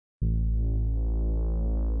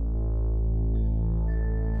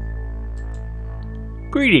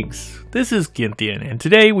Greetings, this is Ginthian, and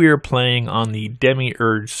today we are playing on the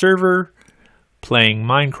DEMIURGE server, playing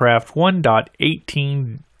Minecraft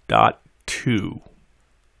 1.18.2.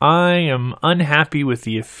 I am unhappy with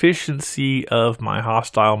the efficiency of my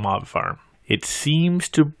hostile mob farm. It seems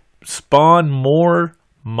to spawn more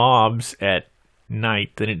mobs at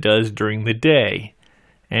night than it does during the day.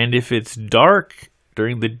 And if it's dark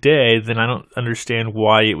during the day, then I don't understand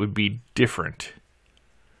why it would be different.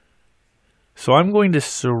 So I'm going to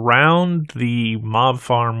surround the mob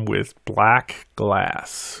farm with black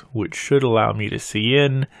glass, which should allow me to see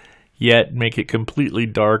in, yet make it completely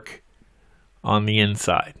dark on the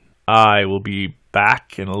inside. I will be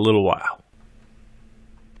back in a little while.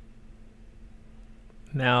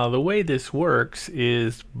 Now, the way this works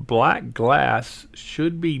is black glass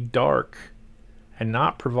should be dark and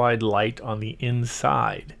not provide light on the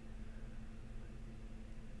inside.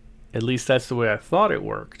 At least that's the way I thought it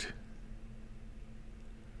worked.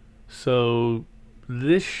 So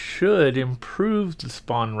this should improve the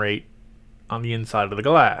spawn rate on the inside of the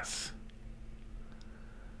glass.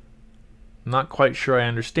 I'm not quite sure I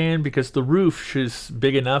understand, because the roof is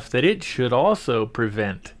big enough that it should also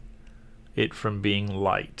prevent it from being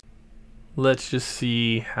light. Let's just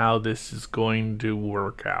see how this is going to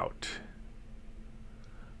work out.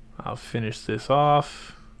 I'll finish this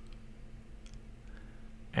off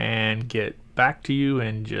and get back to you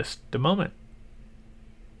in just a moment.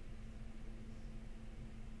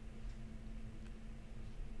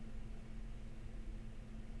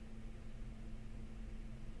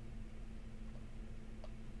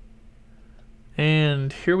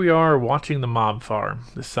 And here we are watching the mob farm.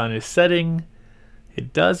 The sun is setting.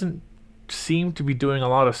 It doesn't seem to be doing a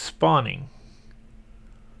lot of spawning.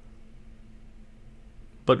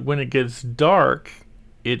 But when it gets dark,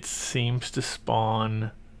 it seems to spawn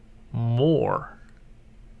more.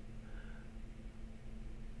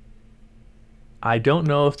 I don't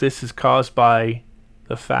know if this is caused by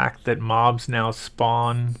the fact that mobs now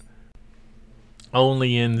spawn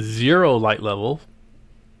only in 0 light level.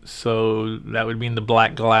 So that would mean the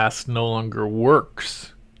black glass no longer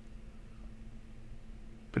works.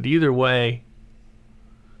 But either way,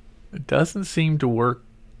 it doesn't seem to work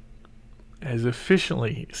as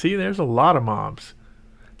efficiently. See, there's a lot of mobs.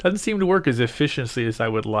 It doesn't seem to work as efficiently as I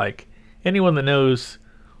would like. Anyone that knows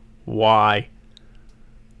why,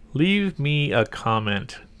 leave me a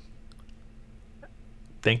comment.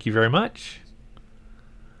 Thank you very much.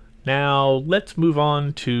 Now let's move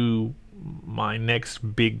on to my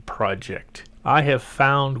next big project. I have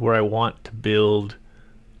found where I want to build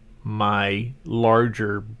my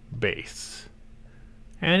larger base,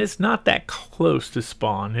 and it's not that close to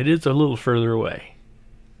spawn. It is a little further away.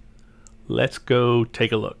 Let's go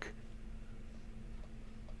take a look.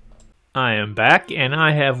 I am back, and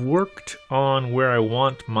I have worked on where I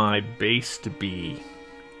want my base to be.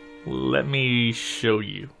 Let me show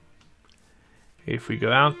you. If we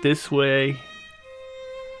go out this way,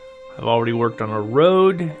 I've already worked on a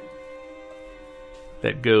road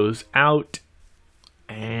that goes out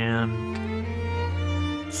and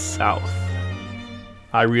south.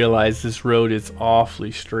 I realize this road is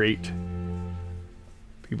awfully straight.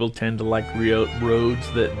 People tend to like roads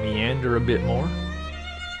that meander a bit more.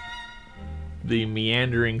 The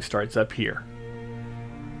meandering starts up here.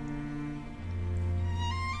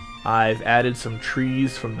 I've added some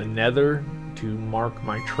trees from the nether to mark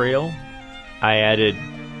my trail. I added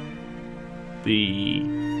the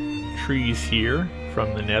trees here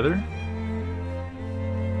from the nether.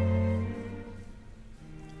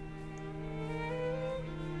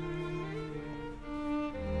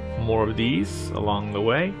 More of these along the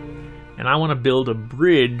way. And I want to build a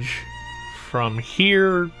bridge from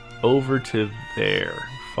here over to there,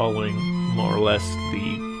 following more or less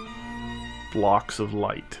the blocks of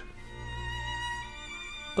light.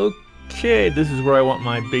 Okay, this is where I want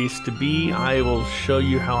my base to be. I will show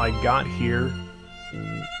you how I got here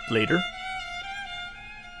later.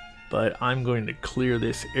 But I'm going to clear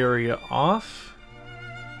this area off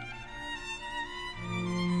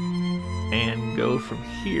and go from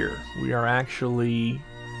here. We are actually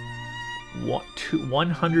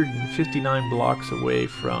 159 blocks away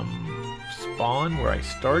from spawn where I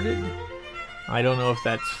started. I don't know if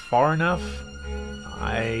that's far enough.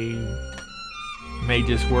 I may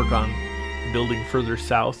just work on building further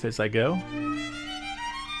south as I go.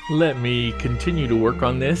 Let me continue to work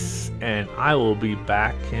on this, and I will be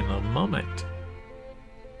back in a moment.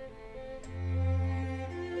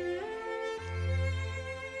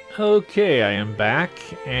 Okay, I am back,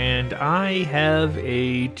 and I have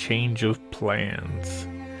a change of plans.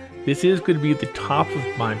 This is going to be the top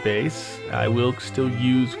of my base. I will still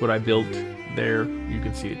use what I built There, you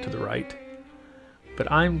can see it to the right.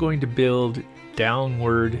 But I'm going to build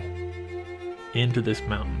downward into this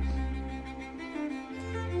mountain.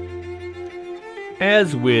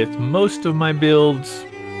 As with most of my builds,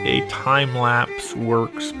 a time lapse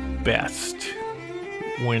works best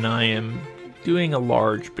when I am doing a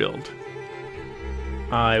large build.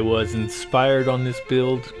 I was inspired on this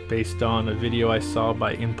build based on a video I saw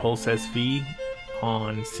by Impulse SV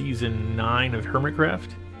on Season 9 of Hermitcraft.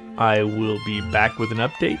 I will be back with an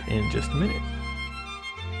update in just a minute.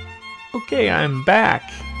 Okay, I'm back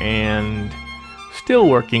and still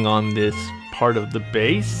working on this part of the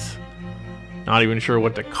base. Not even sure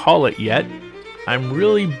what to call it yet. I'm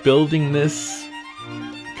really building this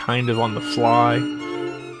kind of on the fly.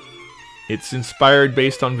 It's inspired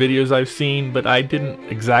based on videos I've seen, but I didn't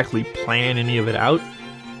exactly plan any of it out.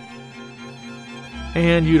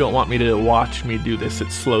 And you don't want me to watch me do this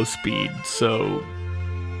at slow speed, so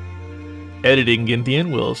editing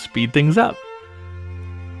Ginthian will speed things up.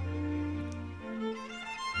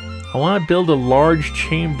 I want to build a large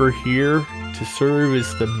chamber here to serve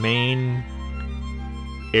as the main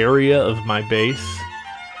area of my base,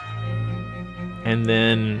 and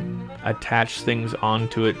then attach things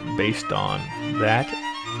onto it based on that.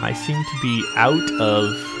 I seem to be I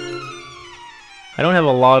don't have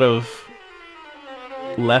a lot of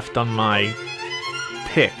left on my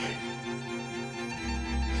pick,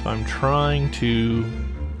 so I'm trying to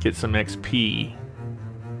get some XP,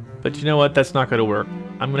 but you know what, that's not going to work.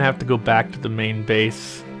 I'm gonna have to go back to the main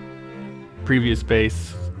base, previous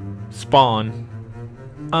base, spawn.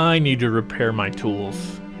 I need to repair my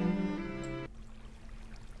tools.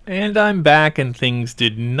 And I'm back, and things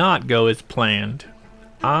did not go as planned.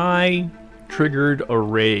 I triggered a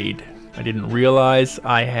raid. I didn't realize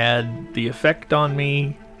I had the effect on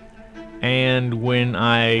me, and when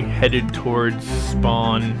I headed towards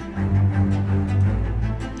spawn,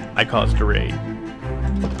 I caused a raid.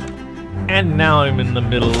 And now I'm in the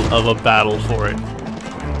middle of a battle for it.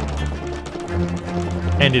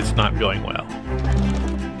 And it's not going well.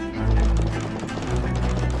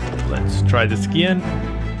 Let's try this again.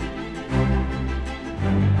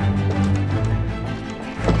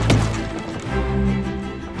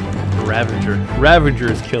 Ravager. Ravager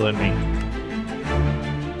is killing me.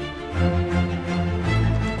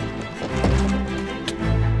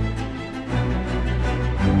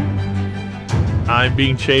 I'm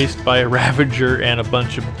being chased by a Ravager and a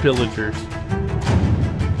bunch of pillagers.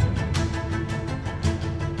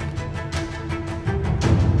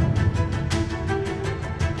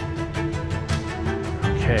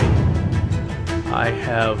 Okay. I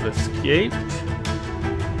have escaped.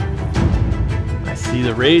 I see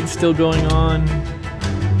the raid still going on.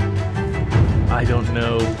 I don't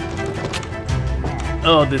know.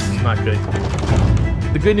 Oh, this is not good.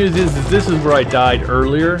 The good news is this is where I died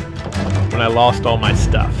earlier, when I lost all my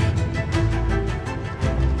stuff.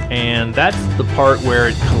 And that's the part where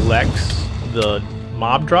it collects the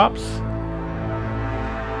mob drops.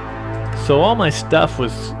 So all my stuff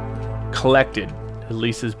was collected, at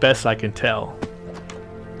least as best I can tell.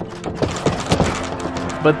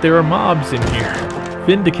 But there are mobs in here,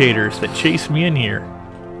 Vindicators that chase me in here.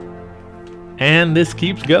 And this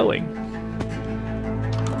keeps going.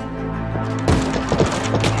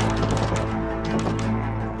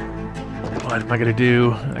 What am I gonna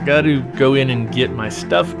do? I gotta go in and get my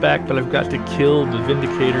stuff back, but I've got to kill the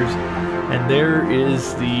Vindicators. And there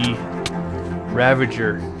is the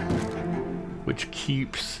Ravager, which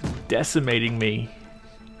keeps decimating me.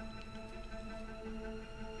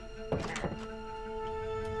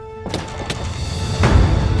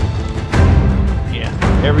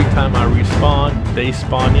 Yeah, every time I respawn, they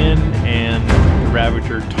spawn in and the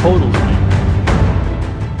Ravager totals me.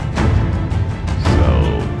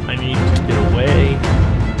 I need to get away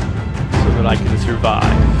so that I can survive.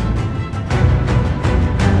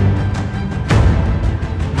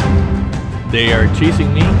 They are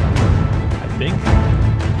chasing me, I think.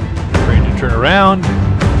 Trying to turn around.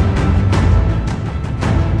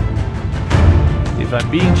 If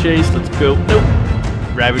I'm being chased, let's go. Nope.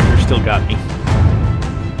 Ravager still got me.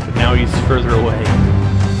 But now he's further away.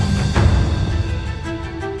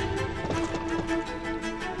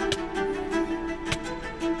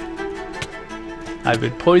 I've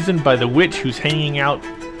been poisoned by the witch who's hanging out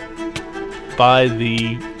by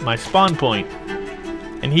my spawn point.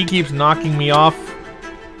 And he keeps knocking me off.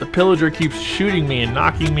 The pillager keeps shooting me and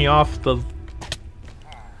knocking me off the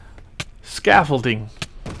scaffolding.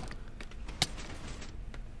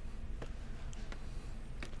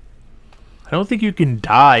 I don't think you can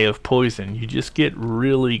die of poison. You just get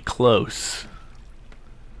really close.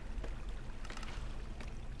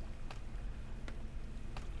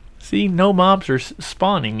 See, no mobs are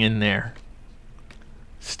spawning in there.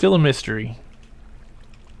 Still a mystery.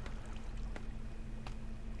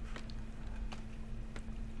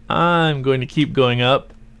 I'm going to keep going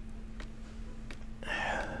up.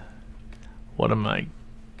 What am I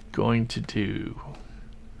going to do?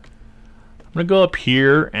 I'm going to go up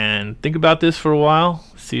here and think about this for a while.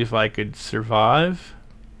 See if I could survive.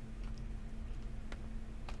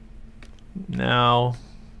 Now,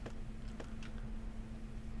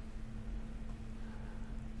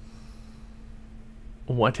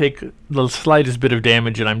 I take the slightest bit of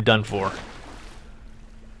damage and I'm done for.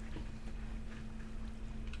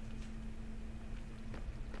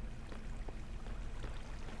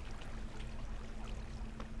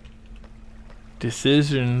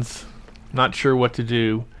 Decisions. Not sure what to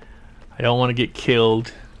do. I don't want to get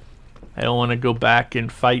killed. I don't want to go back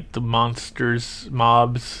and fight the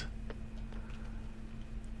mobs.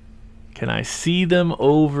 Can I see them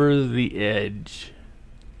over the edge?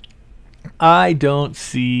 I don't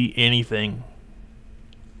see anything.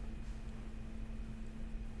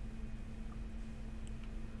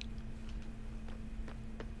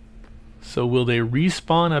 So will they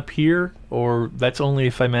respawn up here? Or that's only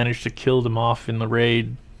if I manage to kill them off in the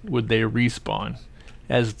raid, would they respawn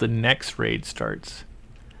as the next raid starts?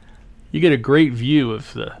 You get a great view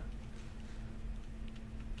of the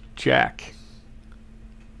Jack.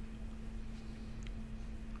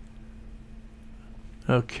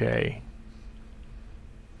 Okay.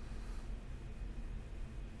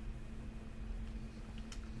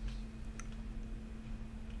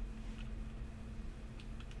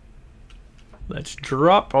 Let's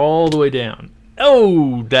drop all the way down.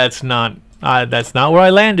 Oh, that's not where I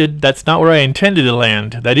landed. That's not where I intended to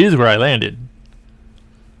land. That is where I landed.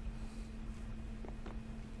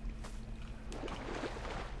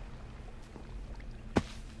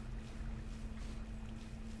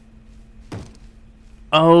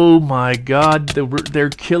 Oh my God! They're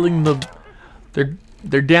killing the.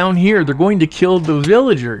 They're down here. They're going to kill the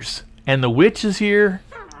villagers, and the witch is here.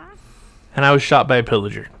 And I was shot by a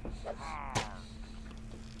pillager.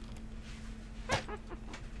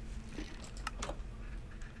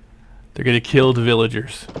 They're gonna kill the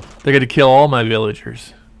villagers. They're gonna kill all my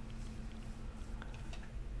villagers.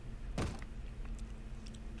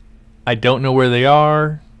 I don't know where they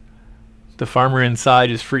are. The farmer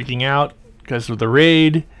inside is freaking out because of the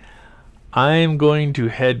raid. I'm going to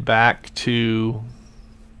head back to...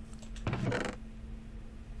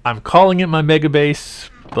 I'm calling it my mega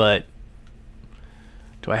base, but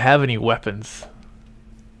do I have any weapons?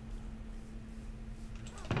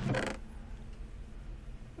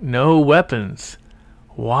 No weapons.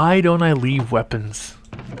 Why don't I leave weapons?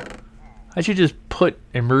 I should just put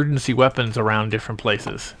emergency weapons around different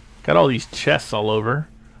places. Got all these chests all over.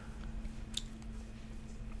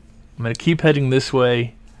 I'm gonna keep heading this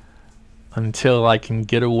way until I can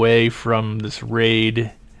get away from this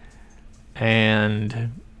raid,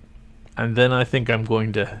 and then I think I'm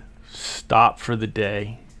going to stop for the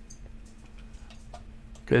day,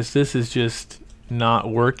 because this is just not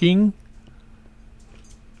working.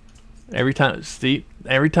 Every time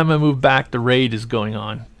I move back, the raid is going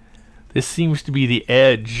on. This seems to be the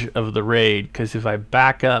edge of the raid, because if I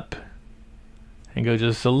back up and go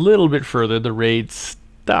just a little bit further, the raid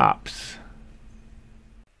stops.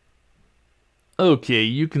 Okay,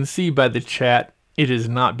 you can see by the chat, it has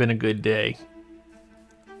not been a good day.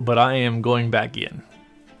 But I am going back in.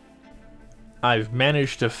 I've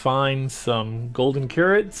managed to find some golden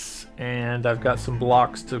carrots, and I've got some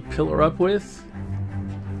blocks to pillar up with.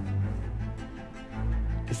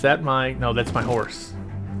 Is that my... No, that's my horse.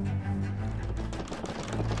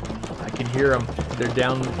 I can hear them. They're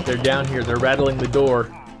down here. They're rattling the door.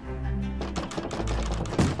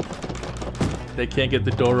 They can't get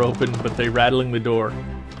the door open, but they're rattling the door.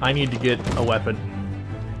 I need to get a weapon.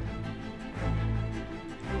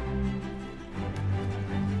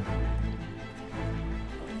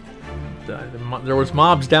 There was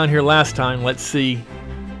mobs down here last time. Let's see.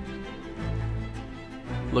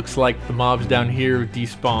 Looks like the mobs down here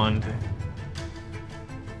despawned.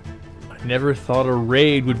 I never thought a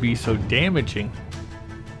raid would be so damaging.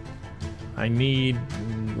 I need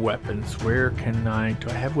weapons. Where can I... Do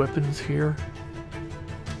I have weapons here?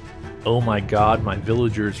 Oh my God, my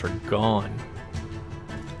villagers are gone.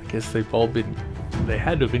 I guess they've all been... They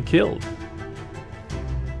had to have been killed.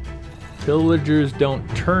 Villagers don't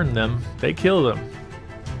turn them, they kill them.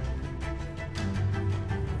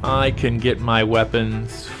 I can get my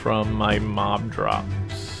weapons from my mob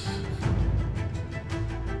drops.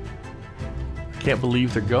 I can't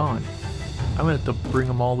believe they're gone. I'm gonna have to bring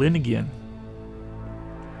them all in again.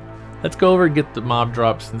 Let's go over and get the mob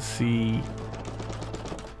drops and see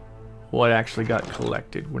what actually got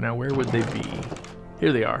collected. Now, where would they be?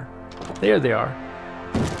 Here they are. There they are.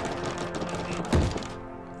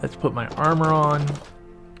 Let's put my armor on.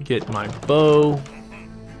 Get my bow.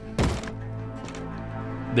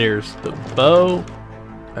 There's the bow.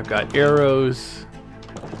 I've got arrows.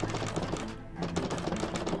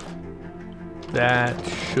 That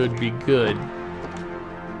should be good.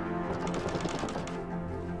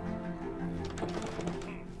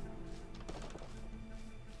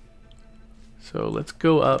 So let's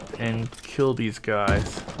go up and kill these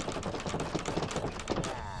guys.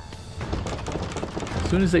 As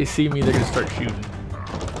soon as they see me, they're gonna start shooting.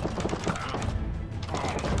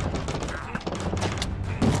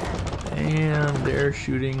 And they're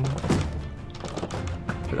shooting,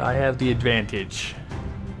 but I have the advantage.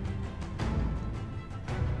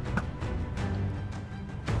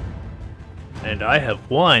 And I have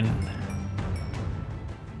won.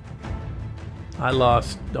 I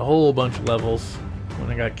lost a whole bunch of levels when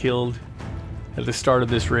I got killed at the start of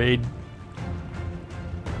this raid.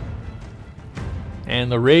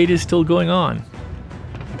 And the raid is still going on.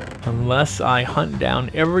 Unless I hunt down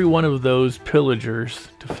every one of those pillagers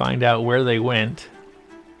to find out where they went,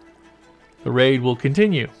 the raid will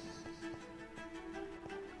continue.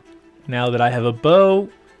 Now that I have a bow,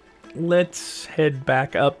 let's head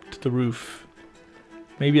back up to the roof.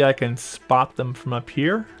 Maybe I can spot them from up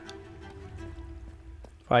here.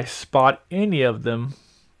 If I spot any of them,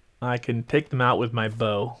 I can take them out with my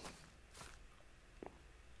bow.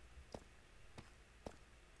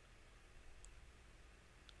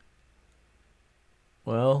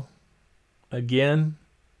 Well, again,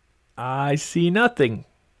 I see nothing.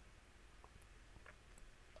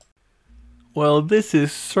 Well, this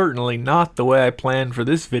is certainly not the way I planned for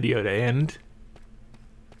this video to end.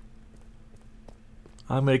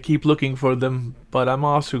 I'm going to keep looking for them, but I'm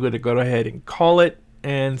also going to go ahead and call it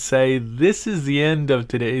and say this is the end of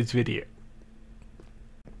today's video.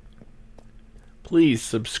 Please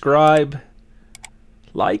subscribe,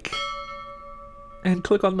 like, and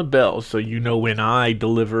click on the bell so you know when I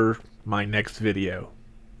deliver my next video.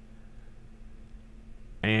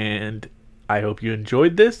 And I hope you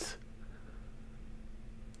enjoyed this.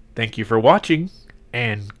 Thank you for watching,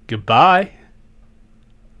 and goodbye.